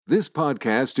This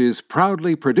podcast is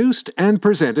proudly produced and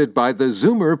presented by the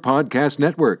Zoomer Podcast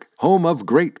Network, home of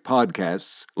great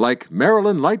podcasts like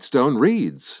Marilyn Lightstone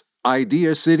Reads,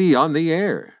 Idea City on the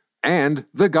Air, and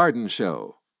The Garden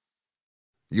Show.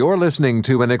 You're listening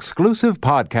to an exclusive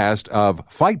podcast of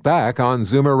Fight Back on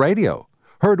Zoomer Radio,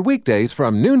 heard weekdays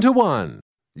from noon to 1.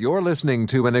 You're listening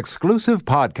to an exclusive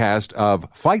podcast of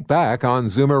Fight Back on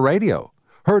Zoomer Radio,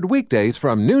 heard weekdays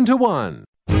from noon to 1.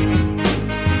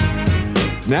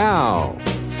 Now,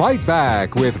 Fight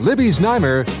Back with Libby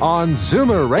Znaimer on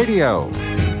Zoomer Radio.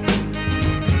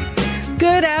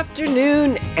 Good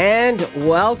afternoon and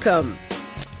welcome.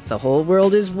 The whole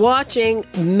world is watching.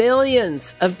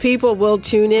 Millions of people will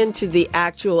tune in to the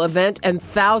actual event, and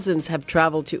thousands have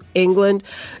traveled to England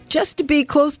just to be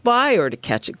close by or to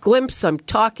catch a glimpse. I'm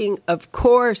talking, of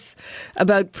course,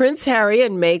 about Prince Harry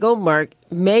and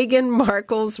Meghan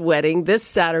Markle's wedding this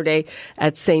Saturday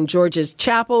at St. George's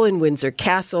Chapel in Windsor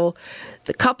Castle.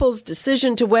 The couple's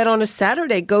decision to wed on a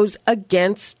Saturday goes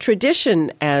against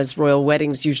tradition, as royal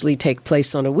weddings usually take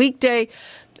place on a weekday.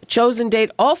 The chosen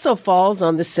date also falls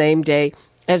on the same day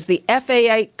as the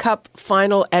FA Cup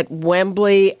final at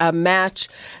Wembley, a match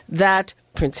that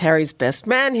Prince Harry's best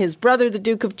man, his brother, the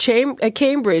Duke of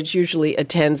Cambridge, usually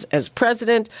attends as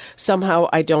president. Somehow,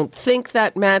 I don't think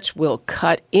that match will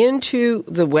cut into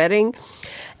the wedding.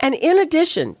 And in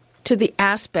addition to the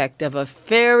aspect of a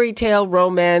fairy tale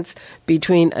romance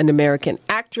between an American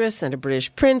actress and a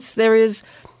British prince, there is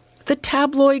the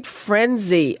tabloid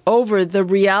frenzy over the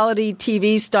reality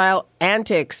TV-style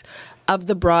antics of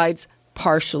the bride's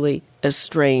partially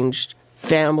estranged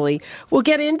family. We'll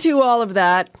get into all of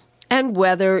that and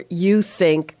whether you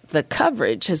think the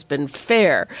coverage has been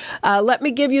fair. Let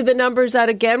me give you the numbers out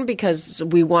again because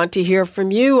we want to hear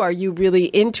from you. Are you really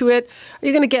into it? Are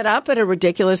you going to get up at a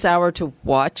ridiculous hour to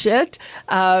watch it?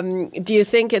 Do you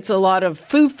think it's a lot of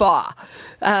foo-fa?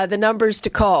 The numbers to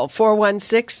call,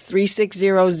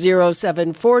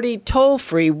 416-360-0740,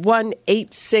 toll-free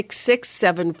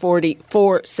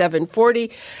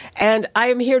 1-866-740-4740. And I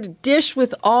am here to dish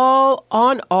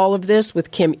on all of this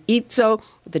with Kim Izzo,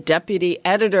 the deputy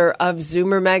editor of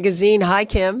Zoomer Magazine. Hi,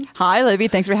 Kim. Hi, Libby.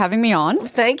 Thanks for having me on.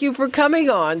 Thank you for coming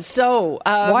on. So,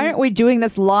 why aren't we doing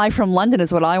this live from London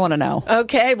is what I want to know.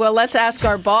 Okay, well, let's ask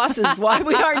our bosses why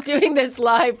we aren't doing this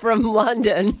live from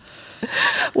London.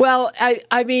 Well,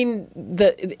 I mean,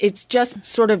 it's just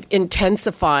sort of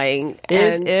intensifying.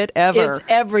 Is it ever? It's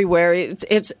everywhere.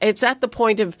 It's at the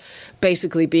point of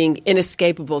basically being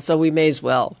inescapable, so we may as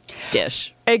well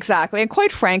dish. Exactly. And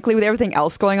quite frankly, with everything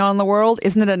else going on in the world,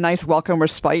 isn't it a nice welcome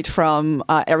respite from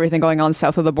everything going on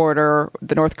south of the border,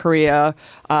 the North Korea,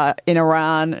 in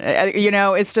Iran?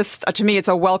 It's just, to me, it's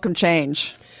a welcome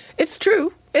change. It's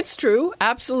true. It's true,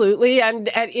 absolutely, and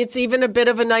it's even a bit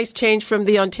of a nice change from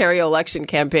the Ontario election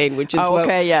campaign, which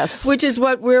is which is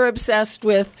what we're obsessed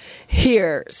with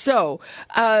here. So,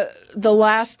 the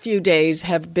last few days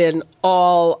have been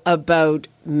all about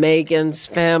Meghan's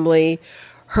family,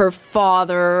 her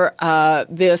father,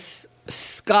 this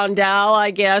scandal, I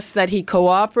guess, that he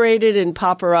cooperated in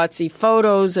paparazzi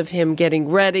photos of him getting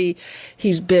ready.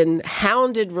 He's been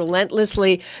hounded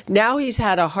relentlessly. Now he's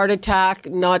had a heart attack,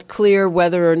 not clear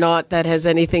whether or not that has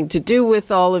anything to do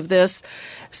with all of this.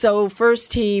 So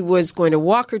first he was going to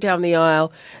walk her down the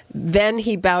aisle. Then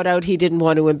he bowed out. He didn't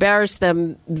want to embarrass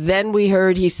them. Then we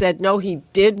heard he said, no, he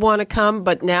did want to come,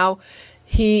 but now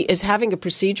he is having a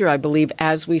procedure, I believe,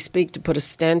 as we speak, to put a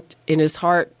stent in his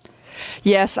heart.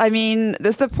 Yes, I mean,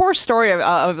 there's the poor story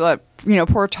of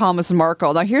poor Thomas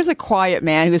Markle. Now, here's a quiet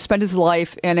man who has spent his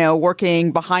life,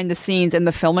 working behind the scenes in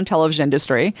the film and television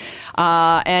industry.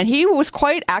 And he was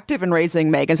quite active in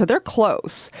raising Meghan. So they're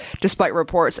close, despite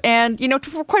reports. And,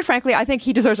 quite frankly, I think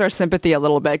he deserves our sympathy a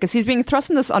little bit because he's being thrust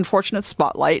in this unfortunate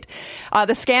spotlight.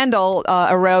 The scandal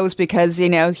arose because,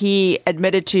 he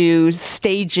admitted to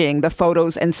staging the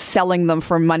photos and selling them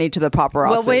for money to the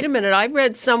paparazzi. Well, wait a minute. I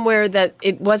read somewhere that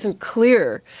it wasn't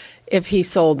clear if he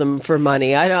sold them for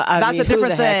money. That's a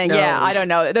different thing. Yeah, I don't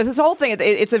know. This whole thing,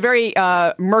 it's a very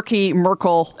murky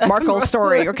Markle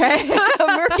story, okay?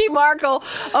 Murky Markle.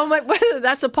 Oh, my,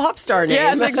 that's a pop star name.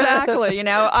 Yes, exactly.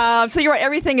 So you're right.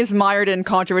 Everything is mired in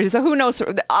controversy. So who knows?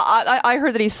 I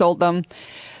heard that he sold them.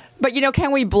 But,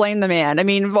 can we blame the man? I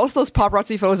mean, most of those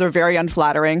paparazzi photos are very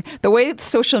unflattering. The way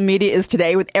social media is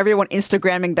today with everyone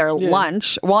Instagramming their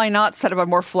lunch, why not set up a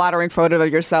more flattering photo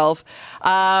of yourself?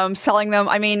 Selling them,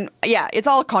 it's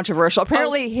all controversial.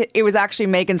 Apparently, it was actually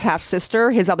Meghan's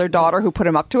half-sister, his other daughter, who put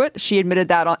him up to it. She admitted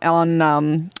that on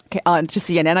to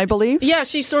CNN, I believe. Yeah,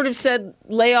 she sort of said,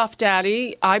 lay off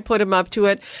daddy. I put him up to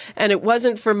it. And it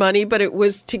wasn't for money, but it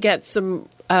was to get some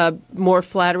more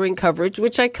flattering coverage,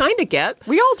 which I kind of get.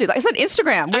 We all do that. I said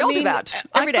Instagram. We all do that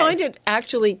every day. I find it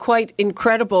actually quite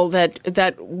incredible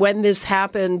that when this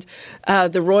happened,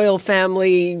 the royal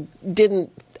family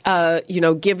didn't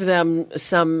give them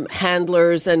some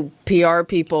handlers and PR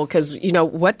people because,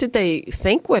 what did they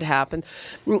think would happen?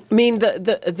 I mean,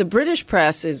 the British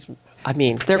press is,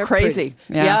 they're crazy.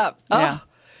 Yeah.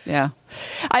 Yeah.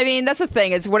 I mean, that's the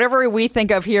thing. It's whatever we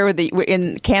think of here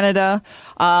in Canada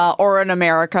or in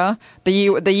America,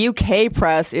 the UK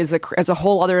press is a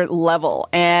whole other level.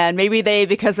 And maybe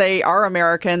because they are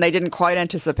American, they didn't quite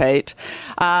anticipate.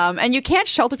 And you can't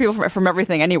shelter people from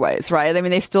everything anyways, right? I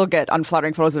mean, they still get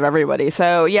unflattering photos of everybody.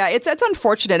 So, yeah, it's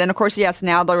unfortunate. And, of course, yes,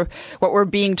 now what we're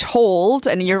being told,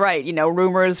 and you're right,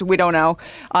 rumors, we don't know,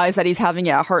 is that he's having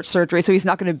heart surgery, so he's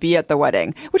not going to be at the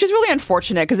wedding, which is really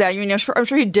unfortunate because, I'm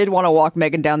sure he did want to walk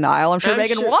Meghan down the aisle. I'm sure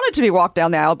Meghan wanted to be walked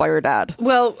down the aisle by her dad.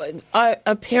 Well,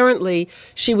 apparently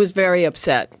she was very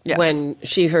upset when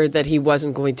she heard that he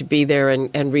wasn't going to be there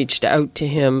and reached out to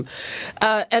him.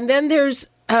 And then there's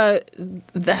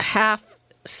the half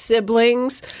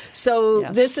siblings. So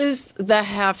this is the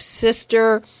half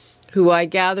sister who I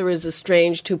gather is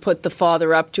estranged, who put the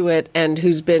father up to it and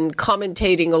who's been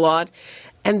commentating a lot.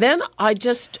 And then I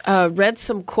just read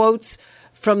some quotes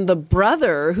from the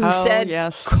brother who said,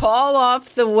 call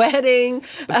off the wedding.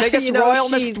 The biggest royal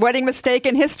wedding mistake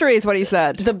in history is what he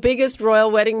said. The biggest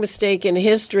royal wedding mistake in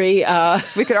history.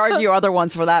 We could argue other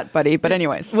ones for that, buddy, but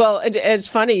anyways. Well, it's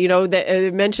funny,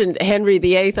 they mentioned Henry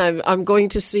VIII. I'm going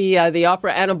to see the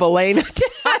opera Anna Boleyn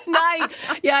tonight.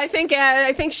 Yeah, I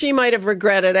think she might have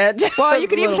regretted it. Well, you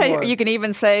can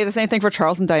even say the same thing for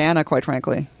Charles and Diana, quite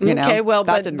frankly. Okay, well,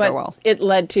 that didn't go well. It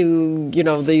led to,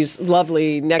 these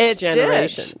lovely next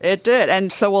generation. It did, and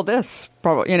so will this,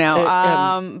 probably,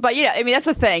 But yeah, that's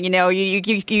the thing,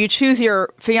 you choose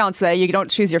your fiance, you don't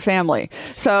choose your family.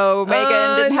 So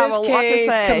Meghan didn't have a lot to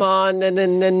say. Come on,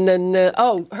 and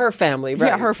her family, right?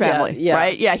 Yeah, her family,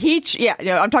 right? Yeah,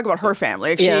 I'm talking about her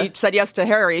family. She said yes to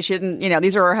Harry. She didn't,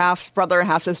 these are her half brother and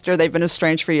half sister. They've been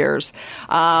estranged for years.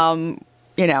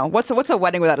 What's a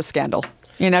wedding without a scandal?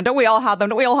 Don't we all have them?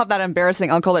 Don't we all have that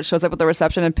embarrassing uncle that shows up at the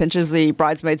reception and pinches the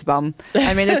bridesmaid's bum?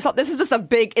 I mean, this is just a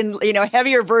big,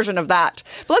 heavier version of that.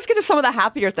 But let's get to some of the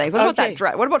happier things. What about that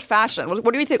dress? What about fashion?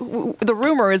 What do you think? The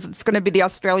rumor is it's going to be the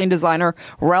Australian designer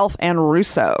Ralph and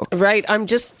Russo. Right. I'm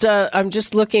just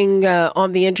looking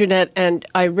on the internet, and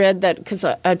I read that because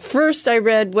at first I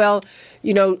read,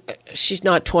 she's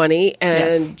not 20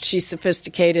 and she's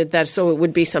sophisticated, so it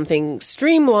would be something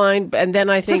streamlined. And then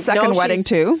I think it's a second wedding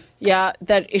too. Yeah,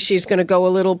 that she's going to go a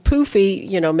little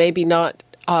poofy, maybe not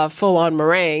full on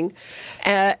meringue.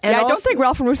 I don't think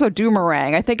Ralph and Russo do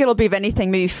meringue. I think it'll be, if anything,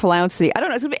 maybe flouncy. I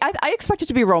don't know. I expect it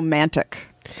to be romantic.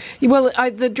 Well,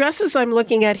 the dresses I'm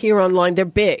looking at here online, they're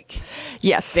big.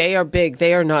 Yes. They are big.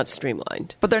 They are not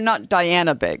streamlined. But they're not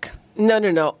Diana big.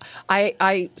 No.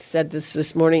 I said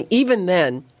this morning. Even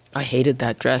then, I hated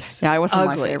that dress. Yeah, it wasn't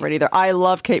my favorite either. I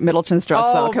love Kate Middleton's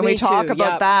dress, though. Can we talk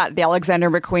about that? The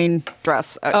Alexander McQueen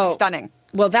dress. Stunning.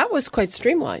 Well, that was quite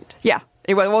streamlined. Yeah.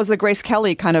 It was a Grace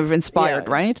Kelly kind of inspired,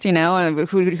 right? And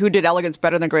who did elegance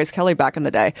better than Grace Kelly back in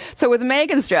the day? So with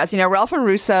Meghan's dress, Ralph and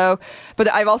Russo,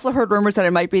 but I've also heard rumors that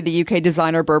it might be the UK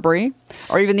designer Burberry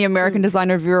or even the American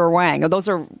designer Vera Wang. Those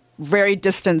are very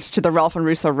distant to the Ralph and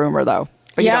Russo rumor, though.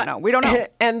 But you don't know. We don't know.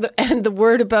 And the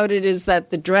word about it is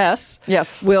that the dress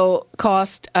will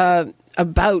cost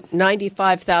about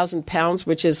 £95,000,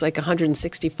 which is like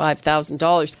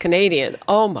 $165,000 Canadian.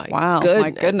 Oh, my goodness. My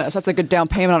goodness. That's a good down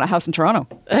payment on a house in Toronto.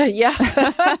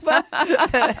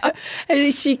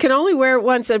 She can only wear it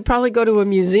once. I'd probably go to a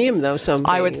museum, though,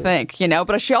 someday. I would think,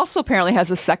 But she also apparently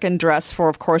has a second dress for,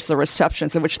 of course, the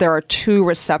receptions, in which there are 2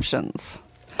 receptions.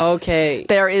 Okay.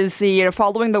 There is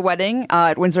following the wedding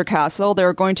at Windsor Castle,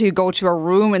 they're going to go to a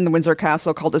room in the Windsor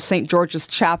Castle called the St. George's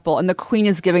Chapel, and the Queen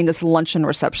is giving this luncheon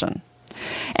reception.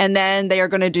 And then they are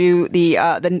going to do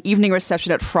the evening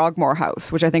reception at Frogmore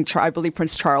House, which I believe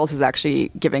Prince Charles is actually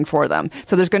giving for them.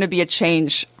 So there's going to be a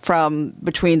change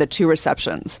between the 2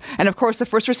 receptions. And of course, the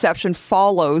first reception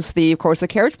follows a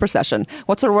carriage procession.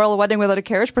 What's a royal wedding without a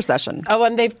carriage procession? Oh,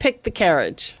 and they've picked the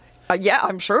carriage. Yeah,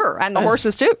 I'm sure. And the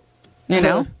horses too.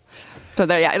 So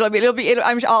there, yeah,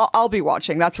 I'll be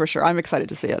watching. That's for sure. I'm excited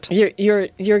to see it.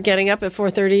 You're getting up at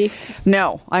 4:30?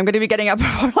 No, I'm going to be getting up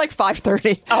before like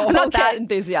 5:30. Oh, I'm not okay. that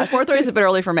enthusiastic. 4:30 is a bit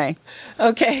early for me.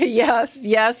 Okay. Yes.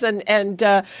 And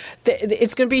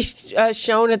it's going to be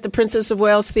shown at the Princess of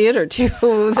Wales Theatre too.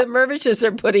 The Mirvishes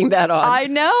are putting that on. I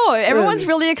know. Everyone's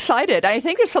really excited. I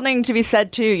think there's something to be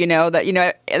said too.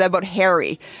 About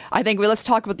Harry. I think let's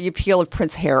talk about the appeal of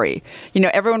Prince Harry.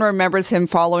 Everyone remembers him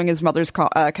following his mother's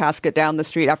casket down the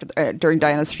street during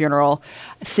Diana's funeral,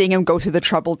 seeing him go through the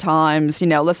troubled times.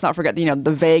 Let's not forget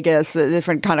the Vegas, the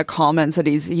different kind of comments that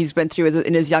he's been through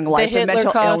in his young life, the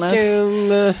Hitler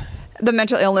costume. The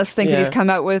mental illness things that he's come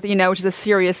out with, which is a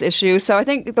serious issue. So I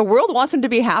think the world wants him to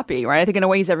be happy, right? I think in a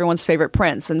way he's everyone's favorite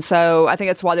prince. And so I think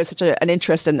that's why there's such an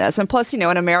interest in this. And plus, an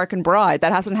American Bride.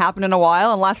 That hasn't happened in a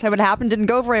while. And last time it happened didn't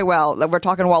go very well. We're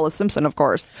talking Wallace Simpson, of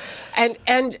course.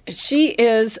 And she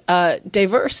is a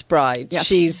diverse bride. Yes.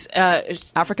 She's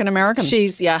African-American.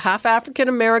 She's, half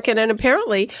African-American. And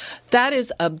apparently that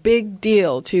is a big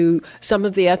deal to some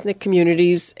of the ethnic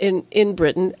communities in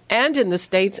Britain and in the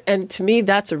States. And to me,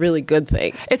 that's a really good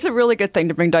thing. It's a really good thing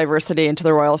to bring diversity into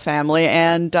the royal family.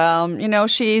 And,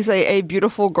 she's a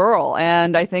beautiful girl.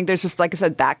 And I think there's just, like I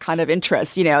said, that kind of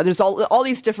interest. There's all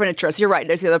these different interests. You're right.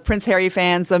 There's the Prince Harry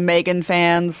fans, the Meghan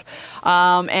fans.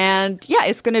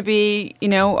 It's going to be,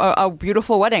 a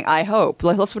beautiful wedding, I hope.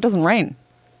 Let's hope it doesn't rain.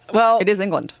 Well, it is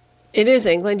England. It is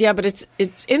England, yeah, but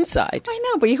it's inside. I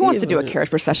know, but who wants to do a carriage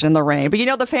procession in the rain?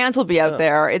 But the fans will be out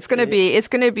there. It's going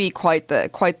to be quite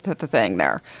the thing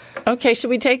there. Okay, should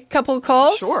we take a couple of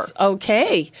calls? Sure.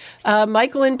 Okay,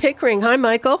 Michael in Pickering. Hi,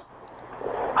 Michael.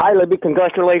 Hi, Libby.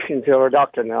 Congratulations, you're a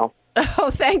doctor now. Oh,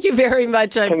 thank you very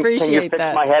much. I appreciate can you fix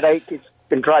that. My headache? It's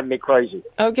been driving me crazy.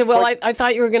 Okay, well, I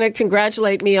thought you were going to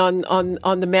congratulate me on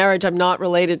the marriage. I'm not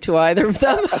related to either of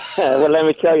them. Well, let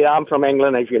me tell you, I'm from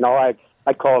England, as you know.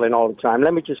 I call in all the time.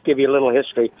 Let me just give you a little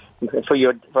history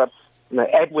for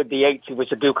Edward VIII. He was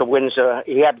the Duke of Windsor.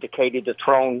 He abdicated the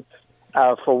throne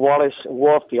for Wallace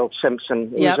Warfield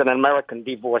Simpson. He was an American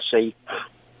divorcee.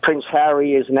 Prince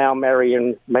Harry is now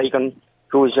marrying Meghan,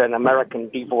 who is an American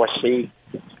divorcee.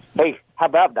 Hey, how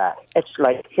about that? It's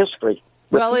like history.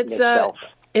 Well, it's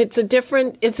a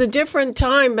different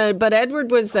time, but Edward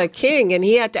was the king, and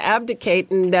he had to abdicate,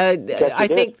 and I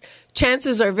think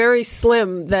chances are very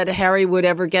slim that Harry would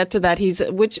ever get to that. He's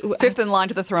fifth in line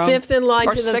to the throne. Fifth in line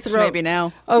or to the sixth throne, maybe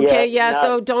now. Okay,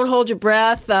 so don't hold your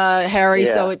breath, Harry.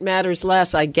 So it matters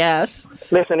less, I guess.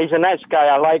 Listen, he's a nice guy.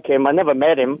 I like him. I never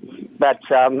met him, but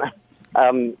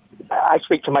I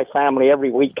speak to my family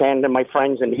every weekend and my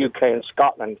friends in the UK and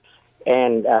Scotland.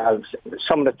 And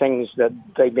some of the things that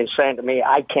they've been saying to me,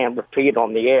 I can't repeat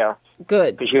on the air.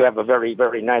 Good. Because you have a very,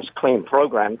 very nice, clean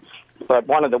program. But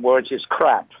one of the words is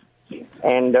crap.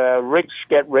 And rich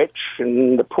get rich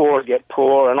and the poor get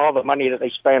poor. And all the money that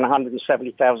they spend,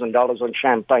 $170,000 on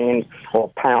champagne or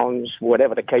pounds,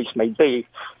 whatever the case may be.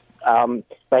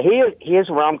 But here's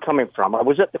where I'm coming from. I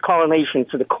was at the coronation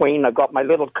for the Queen. I got my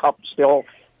little cup still.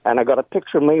 And I got a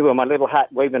picture of me with my little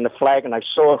hat waving the flag, and I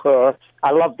saw her. I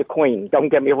love the Queen. Don't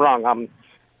get me wrong.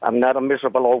 I'm not a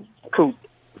miserable old coot.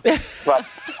 But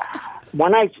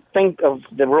when I think of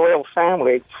the royal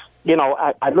family,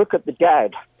 I look at the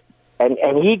dad, and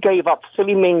he gave up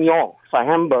filet mignon for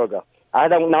hamburger. I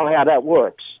don't know how that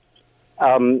works.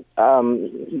 The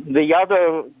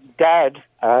other dad,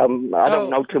 I don't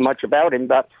know too much about him,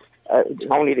 but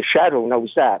only the shadow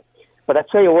knows that. But I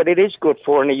tell you what, it is good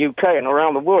for in the UK and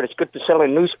around the world. It's good to sell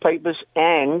in newspapers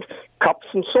and cups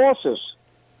and saucers.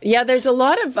 Yeah, there's a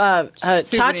lot of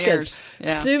tchotchkes,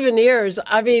 souvenirs.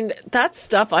 I mean, that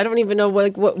stuff, I don't even know,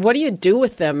 what do you do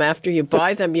with them after you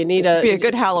buy them? You need be a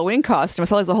good Halloween costume.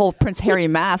 So there's a whole Prince Harry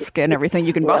mask and everything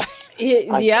you can buy.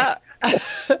 Yeah.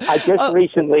 I just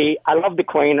recently, I love the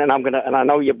Queen, and I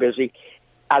know you're busy.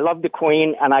 I love the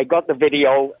Queen, and I got the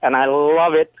video, and I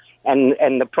love it.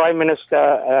 And the Prime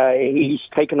Minister, he's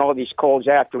taken all these calls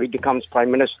after he becomes Prime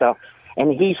Minister,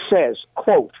 and he says,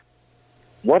 quote,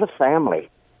 "What a family."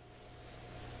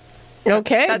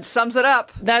 Okay, that sums it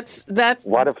up. That's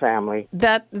what a family.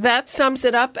 That sums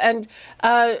it up. And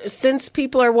since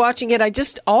people are watching it, I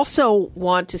just also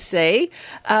want to say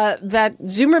that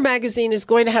Zoomer Magazine is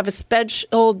going to have a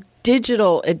special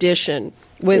digital edition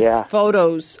with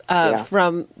photos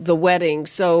from the wedding.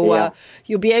 So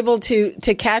you'll be able to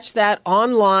catch that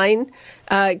online.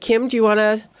 Kim, do you want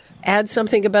to add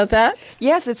something about that?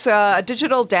 Yes, it's a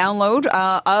digital download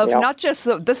of not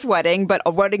just this wedding, but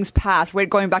weddings past. We're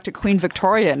going back to Queen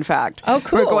Victoria, in fact. Oh,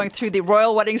 cool. We're going through the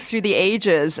royal weddings through the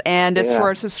ages, and it's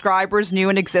for subscribers new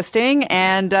and existing,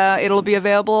 and it'll be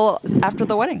available after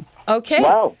the wedding. Okay.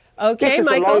 Wow. Okay,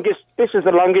 Michael. This is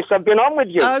the longest I've been on with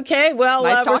you. Okay, well,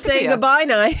 Nice we're talking saying to you. goodbye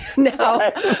now.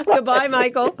 Goodbye,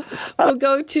 Michael. We'll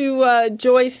go to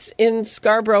Joyce in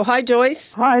Scarborough. Hi,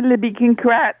 Joyce. Hi, Libby.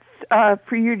 Congrats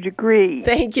for your degree.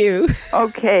 Thank you.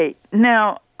 Okay.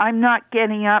 Now, I'm not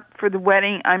getting up for the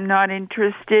wedding. I'm not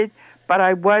interested, but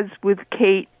I was with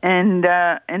Kate and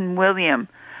William.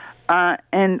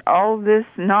 And all this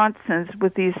nonsense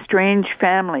with the estranged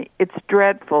family. It's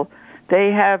dreadful.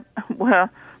 They have, well,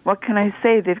 what can I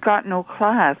say? They've got no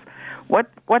class. What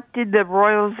did the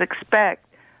royals expect?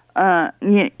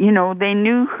 You know, they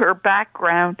knew her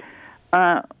background.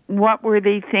 What were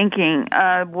they thinking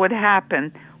would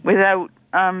happen without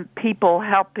people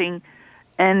helping?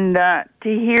 And to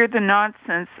hear the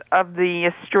nonsense of the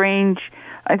estranged,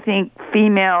 I think,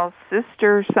 female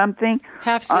sister or something.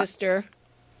 Half-sister.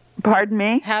 Pardon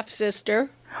me?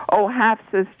 Half-sister. Oh,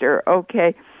 half-sister.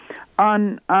 Okay.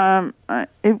 On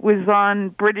it was on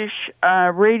British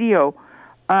radio,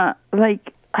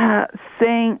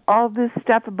 saying all this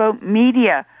stuff about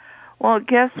media. Well,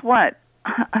 guess what?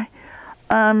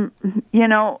 I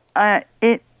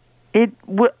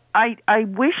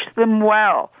wish them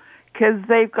well, because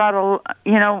they've got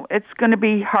it's going to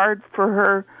be hard for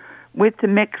her with the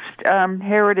mixed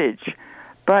heritage.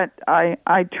 But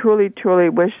I truly, truly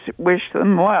wish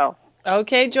them well.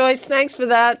 Okay, Joyce, thanks for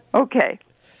that. Okay.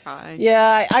 Hi.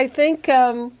 Yeah, I think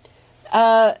I'm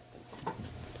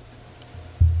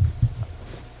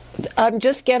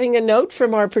just getting a note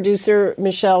from our producer,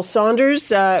 Michelle Saunders,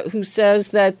 who says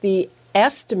that the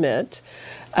estimate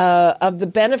of the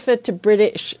benefit to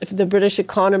the British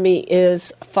economy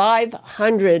is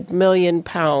 £500 million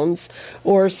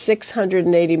or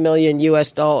 $680 million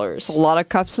US. A lot of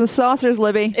cups and saucers,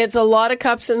 Libby. It's a lot of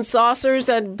cups and saucers,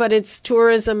 but it's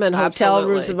tourism and hotel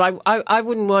rooms. I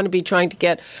wouldn't want to be trying to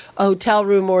get a hotel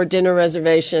room or dinner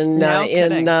reservation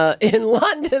in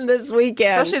London this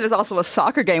weekend. Especially there's also a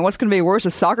soccer game. What's going to be worse,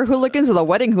 the soccer hooligans or the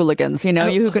wedding hooligans? You know,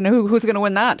 who's going to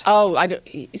win that? Oh, do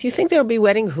you think there'll be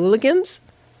wedding hooligans?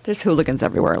 There's hooligans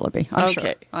everywhere, Libby. I'm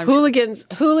sure.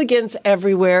 Hooligans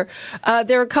everywhere.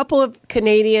 There are a couple of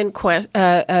Canadian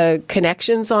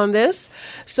connections on this.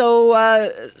 So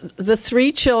the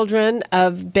three children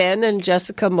of Ben and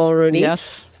Jessica Mulroney,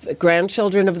 yes, the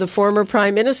grandchildren of the former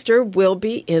Prime Minister, will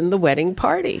be in the wedding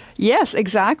party. Yes,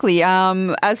 exactly.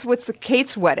 As with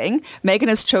Kate's wedding, Meghan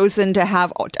has chosen to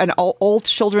have all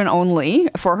children only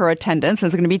for her attendance.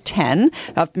 There's going to be 10,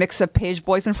 a mix of page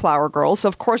boys and flower girls. So,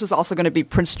 of course, there's also going to be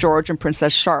Prince George and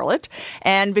Princess Charlotte.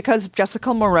 And because Jessica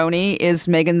Mulroney is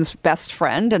Meghan's best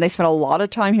friend, and they spent a lot of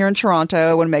time here in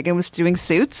Toronto when Meghan was doing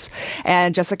Suits,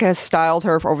 and Jessica has styled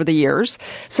her over the years.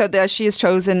 So she has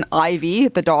chosen Ivy,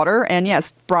 the daughter, and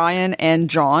yes, Brian and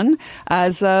John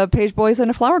as page boys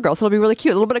and a flower girl. So it'll be really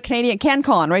cute. A little bit of Canadian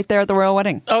CanCon right there at the royal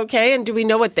wedding. Okay, and do we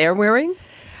know what they're wearing?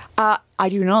 I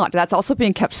do not. That's also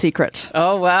being kept secret.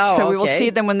 Oh, wow. So we will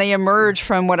see them when they emerge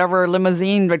from whatever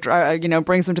limousine,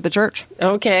 brings them to the church.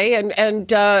 Okay, and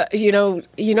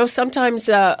sometimes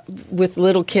with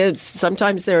little kids,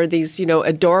 sometimes there are these,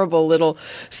 adorable little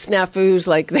snafus,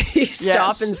 like they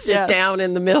stop and sit down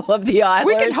in the middle of the aisle.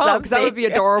 We can hope, 'cause that would be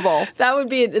adorable. That would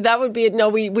be.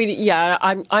 No,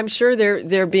 I'm sure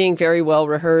they're being very well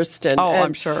rehearsed, and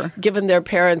I'm sure. Given their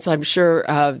parents, I'm sure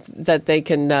that they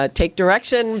can take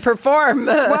direction and perform.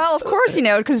 Well, of course,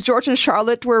 because George and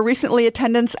Charlotte were recently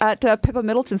attendants at Pippa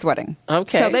Middleton's wedding.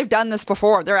 Okay. So they've done this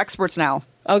before. They're experts now.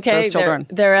 Okay, those children.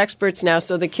 They're experts now.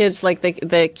 So the kids, like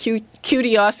the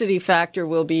curiosity factor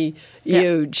will be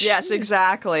huge. Yes,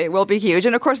 exactly. It will be huge.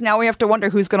 And of course, now we have to wonder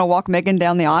who's going to walk Meghan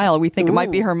down the aisle. We think it might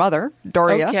be her mother,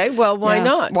 Doria. Okay, well, why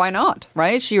not? Why not,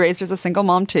 right? She raised her as a single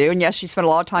mom, too. And yes, she spent a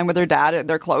lot of time with her dad.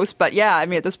 They're close. But yeah, I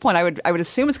mean, at this point, I would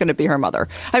assume it's going to be her mother.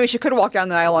 I mean, she could walk down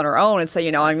the aisle on her own and say,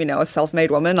 I'm, a self-made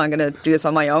woman. I'm going to do this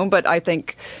on my own. But I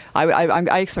think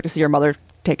I expect to see her mother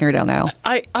taking her down the aisle.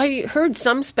 I heard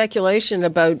some speculation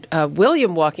about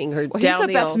William walking her down the aisle. He's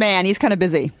the best man. He's kind of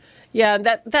busy. Yeah,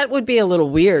 that would be a little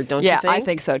weird, don't you think? Yeah, I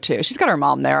think so too. She's got her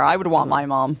mom there. I would want my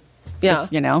mom. Yeah.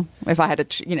 If I had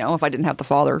to, if I didn't have the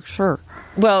father, sure.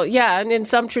 Well, yeah, and in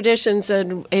some traditions,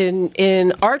 and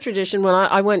in our tradition, when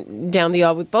I went down the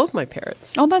aisle with both my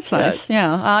parents. Oh, that's nice.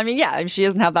 Yeah. I mean, yeah, she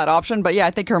doesn't have that option, but yeah,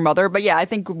 I think her mother. But yeah, I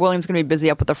think William's going to be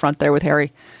busy up at the front there with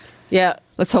Harry. Yeah.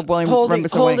 Let's hope William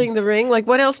holding the ring. Like,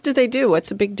 what else do they do? What's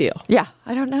the big deal? Yeah,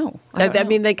 I don't know. I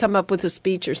mean, they come up with a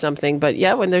speech or something. But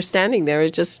yeah, when they're standing there,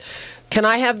 it's just, can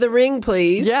I have the ring,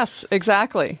 please? Yes,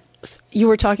 exactly. You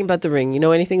were talking about the ring. You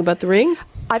know anything about the ring?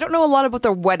 I don't know a lot about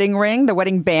the wedding ring, the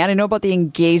wedding band. I know about the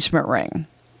engagement ring.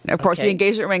 Of course, the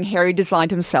engagement ring Harry designed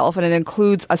himself, and it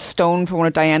includes a stone for one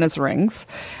of Diana's rings,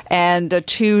 and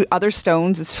 2 other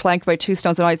stones. It's flanked by 2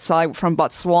 stones on either side from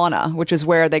Botswana, which is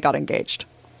where they got engaged.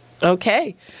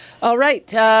 Okay. All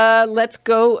right. Let's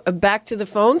go back to the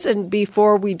phones. And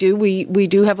before we do, we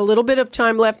do have a little bit of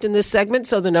time left in this segment.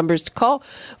 So the numbers to call,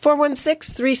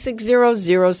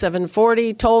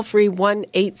 416-360-0740, toll free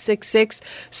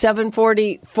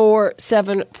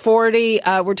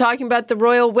 1-866-740-4740. We're talking about the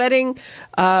royal wedding.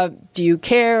 Do you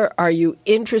care? Are you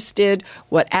interested?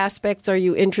 What aspects are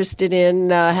you interested in?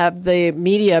 Have the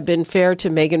media been fair to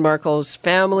Meghan Markle's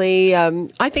family?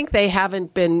 I think they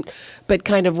haven't been, but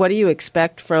kind of what do you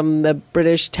expect from the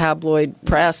British tabloid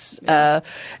press? And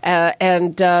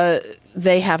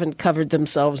they haven't covered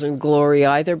themselves in glory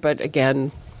either. But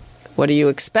again, what do you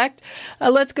expect?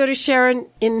 Let's go to Sharon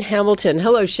in Hamilton.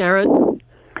 Hello, Sharon.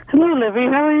 Hello, Livy.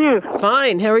 How are you?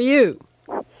 Fine. How are you?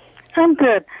 I'm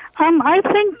good. I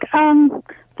think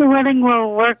the wedding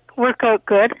will work out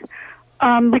good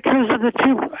because of the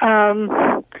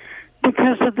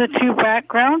two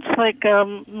backgrounds. Like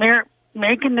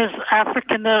Meghan is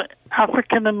African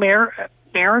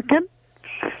American.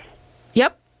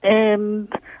 Yep. And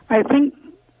I think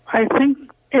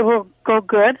it will go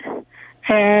good,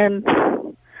 and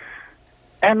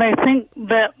I think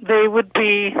that they're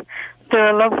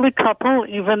a lovely couple,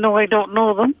 even though I don't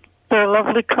know them. They're a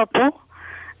lovely couple,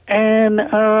 and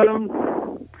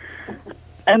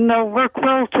they'll work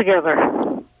well together.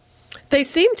 They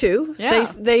seem to. Yeah.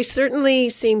 They certainly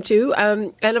seem to.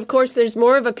 And of course, there's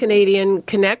more of a Canadian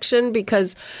connection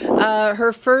because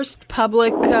her first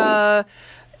public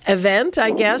event,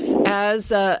 I guess,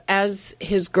 as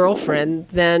his girlfriend,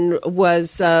 then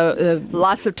was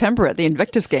Last September at the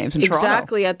Invictus Games in Toronto.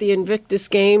 Exactly, at the Invictus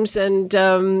Games, and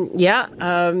and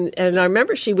I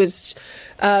remember she was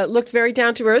looked very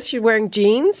down to earth. She was wearing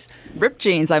jeans, Ripped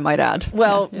jeans, I might add.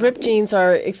 Well, ripped jeans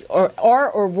are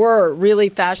were really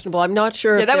fashionable. I'm not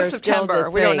sure. Yeah, if that they're was September. Still the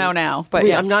We don't thing. know now, but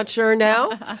yes. I'm not sure now.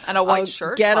 And a white I'll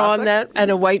shirt. Get classic. on that, and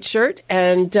a white shirt,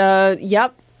 and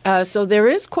yep. So there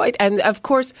is quite, and of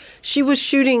course she was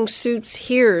shooting suits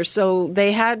here, so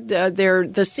they had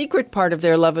the secret part of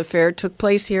their love affair took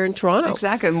place here in Toronto.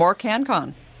 Exactly, more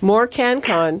CanCon. More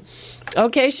CanCon.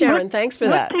 Okay, Sharon, thanks for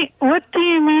that. What do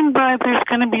you mean by there's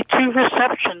going to be 2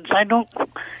 receptions? I don't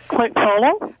quite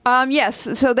follow.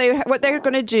 Yes. So what they're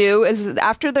going to do is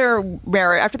after they're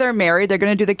married, they're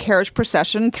going to do the carriage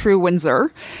procession through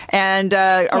Windsor and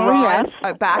arrive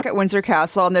back at Windsor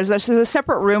Castle. And there's a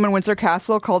separate room in Windsor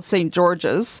Castle called St.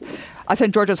 George's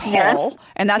Hall,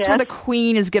 and that's where the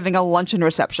Queen is giving a luncheon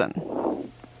reception.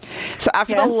 So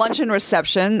after the luncheon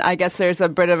reception, I guess there's a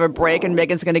bit of a break and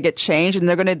Meghan's going to get changed and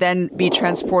they're going to then be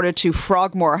transported to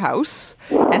Frogmore House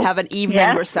and have an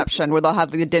evening reception where they'll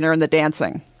have the dinner and the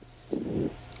dancing.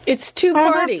 It's 2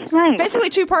 parties. Nice. Basically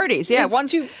 2 parties, yeah.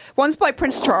 One's by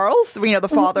Prince Charles, the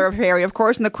father of Harry, of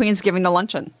course, and the Queen's giving the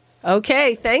luncheon.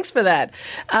 Okay, thanks for that.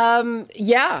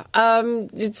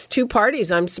 It's 2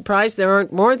 parties. I'm surprised there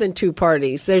aren't more than 2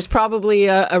 parties. There's probably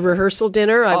a rehearsal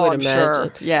dinner, I would imagine.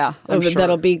 Sure. Yeah, I'm sure.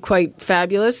 That'll be quite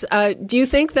fabulous. Do you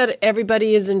think that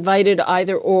everybody is invited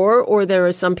either or there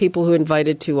are some people who are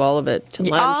invited to all of it, to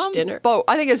lunch, dinner? Both.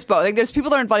 I think it's both. I think there's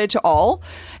people that are invited to all,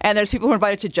 and there's people who are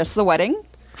invited to just the wedding.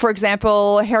 For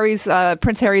example,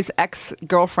 Prince Harry's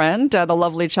ex-girlfriend, the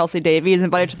lovely Chelsea Davy, is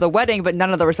invited to the wedding, but none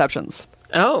of the receptions.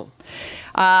 Oh.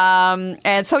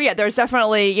 And so, there's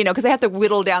definitely, because they have to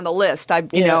whittle down the list. I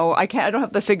don't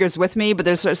have the figures with me, but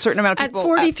there's a certain amount of people. At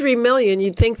 43 million,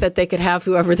 you'd think that they could have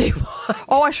whoever they want.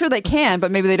 Oh, I'm sure they can,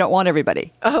 but maybe they don't want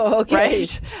everybody. Oh, okay.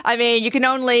 Right? I mean, you can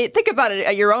only think about it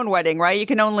at your own wedding, right? You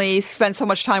can only spend so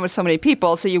much time with so many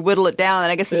people, so you whittle it down,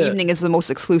 and I guess the evening is the most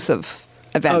exclusive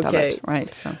event of it, right?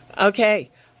 So. Okay.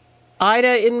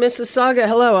 Ida in Mississauga.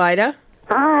 Hello, Ida.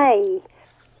 Hi.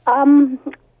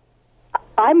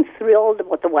 I'm thrilled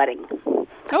with the wedding. Oh,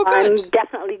 good. I'm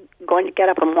definitely going to get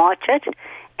up and watch it.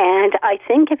 And I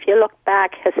think if you look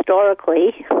back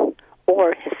historically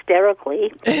or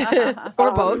hysterically,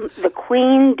 or both, the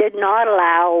Queen did not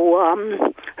allow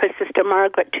her sister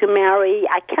Margaret to marry,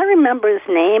 I can't remember his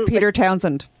name. Peter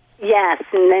Townsend. Yes,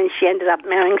 and then she ended up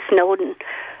marrying Snowden.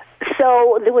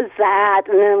 So there was that,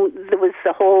 and then there was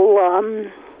the whole,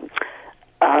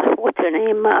 what's her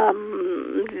name,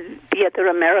 the other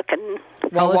American...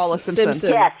 Wallace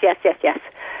Simpson. Yes.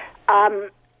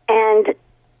 And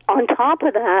on top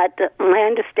of that, my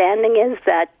understanding is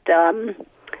that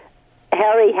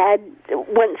Harry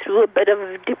went through a bit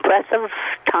of depressive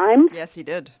times. Yes, he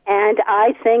did. And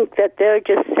I think that they're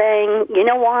just saying, you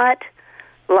know what,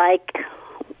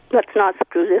 let's not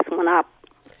screw this one up.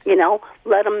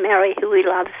 let him marry who he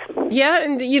loves. Yeah,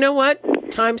 and you know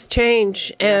what? Times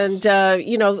change. And,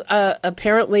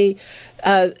 apparently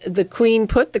the Queen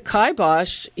put the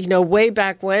kibosh, way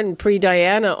back when,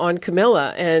 pre-Diana, on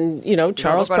Camilla. And,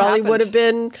 Charles probably would have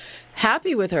been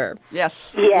happy with her.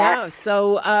 Yes. Yeah.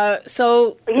 So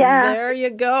there you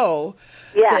go.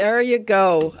 Yeah. There you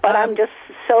go. But I'm just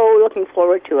so looking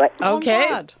forward to it.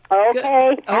 Okay.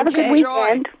 Okay. Have a good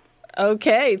weekend.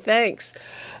 Okay, thanks.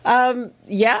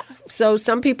 So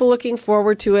some people looking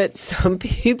forward to it. Some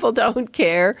people don't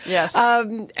care. Yes.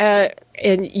 And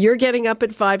you're getting up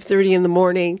at 5:30 in the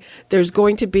morning. There's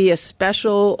going to be a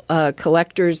special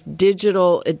collector's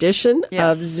digital edition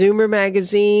of Zoomer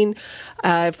magazine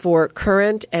for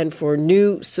current and for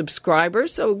new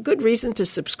subscribers. So good reason to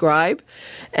subscribe.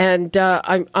 And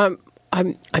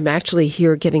I'm actually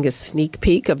here getting a sneak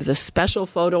peek of the special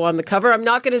photo on the cover. I'm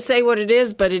not going to say what it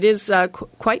is, but it is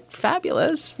quite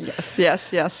fabulous.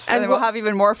 Yes. And then we'll have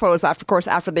even more photos,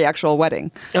 after the actual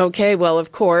wedding. Okay, well,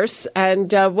 of course.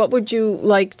 And what would you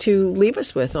like to leave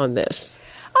us with on this?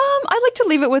 I'd like to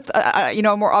leave it with,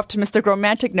 a more optimistic,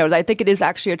 romantic note. I think it is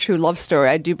actually a true love story.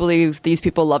 I do believe these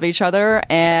people love each other,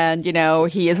 and,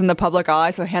 he is in the public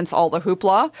eye, so hence all the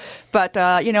hoopla. But,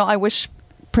 I wish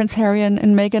Prince Harry and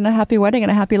Meghan a happy wedding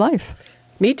and a happy life.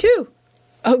 Me too.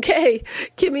 Okay.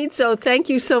 Kim Izzo, thank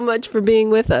you so much for being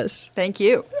with us. Thank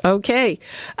you. Okay.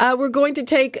 We're going to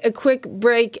take a quick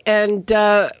break, and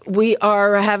we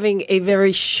are having a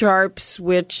very sharp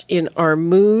switch in our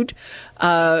mood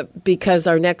because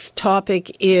our next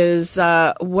topic is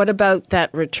what about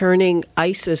that returning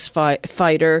ISIS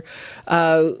fighter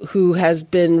who has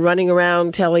been running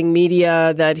around telling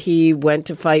media that he went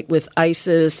to fight with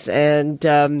ISIS,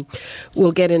 and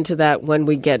we'll get into that when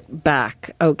we get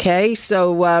back. Okay?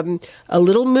 So a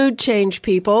little mood change,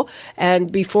 people.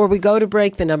 And before we go to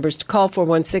break, the numbers to call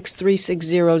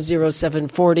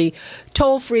 416-360-0740,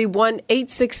 toll free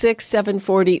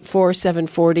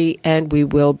 1-866-740-4740, and we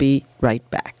will be right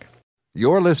back.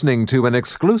 You're listening to an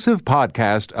exclusive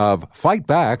podcast of Fight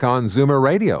Back on Zoomer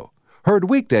Radio, heard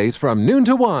weekdays from noon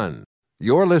to 1.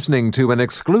 You're listening to an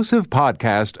exclusive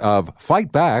podcast of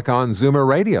Fight Back on Zoomer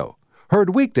Radio,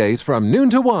 heard weekdays from noon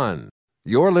to 1.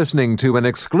 You're listening to an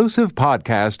exclusive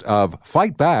podcast of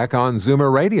Fight Back on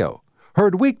Zoomer Radio,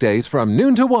 heard weekdays from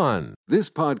noon to 1.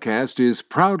 This podcast is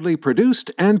proudly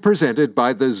produced and presented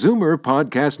by the Zoomer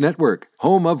Podcast Network,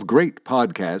 home of great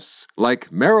podcasts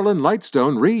like Marilyn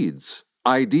Lightstone Reads,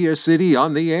 Idea City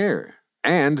on the Air,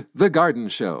 and The Garden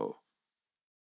Show.